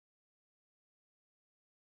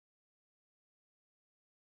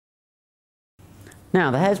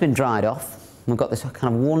Now the hair's been dried off. We've got this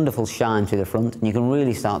kind of wonderful shine through the front, and you can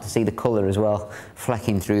really start to see the colour as well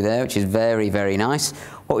flecking through there, which is very, very nice.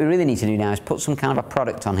 What we really need to do now is put some kind of a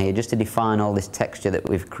product on here just to define all this texture that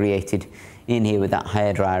we've created in here with that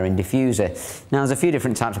hairdryer and diffuser. Now there's a few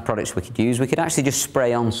different types of products we could use. We could actually just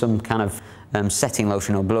spray on some kind of setting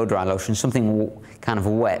lotion or blow dry lotion, something kind of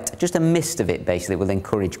wet. Just a mist of it basically will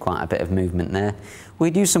encourage quite a bit of movement there.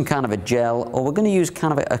 We'd use some kind of a gel, or we're going to use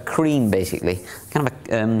kind of a cream basically, kind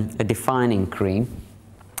of a defining cream.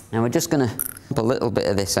 Now we're just going to put a little bit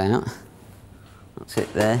of this out. That's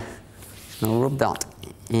it there. Just going to rub that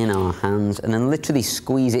in our hands and then literally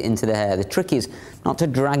squeeze it into the hair. The trick is not to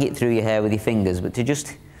drag it through your hair with your fingers, but to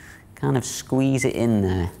just kind of squeeze it in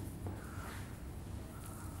there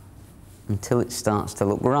until it starts to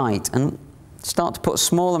look right, and start to put a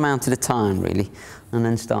small amount at a time really, and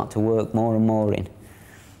then start to work more and more in.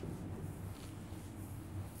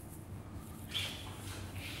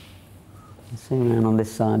 Same around on this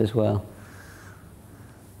side as well.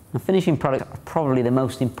 The finishing product is probably the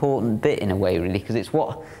most important bit in a way really, because it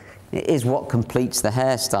is what completes the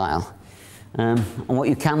hairstyle. And what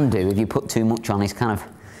you can do if you put too much on is kind of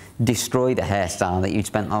destroy the hairstyle that you'd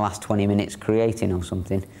spent the last 20 minutes creating or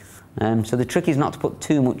something. So the trick is not to put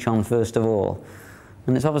too much on first of all,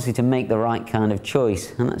 and it's obviously to make the right kind of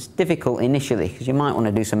choice, and that's difficult initially because you might want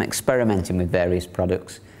to do some experimenting with various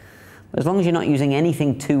products. But as long as you're not using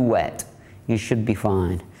anything too wet, you should be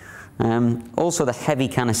fine. Also the heavy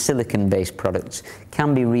kind of silicone based products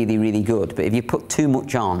can be really, really good, but if you put too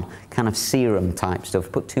much on, kind of serum type stuff,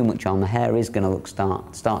 put too much on, the hair is going to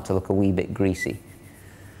start to look a wee bit greasy.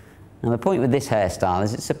 Now the point with this hairstyle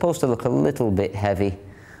is it's supposed to look a little bit heavy,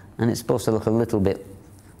 and it's supposed to look a little bit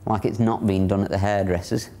like it's not been done at the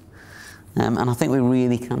hairdressers. And I think we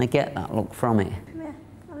really kind of get that look from it. Yeah,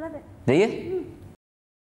 I love it. Do you?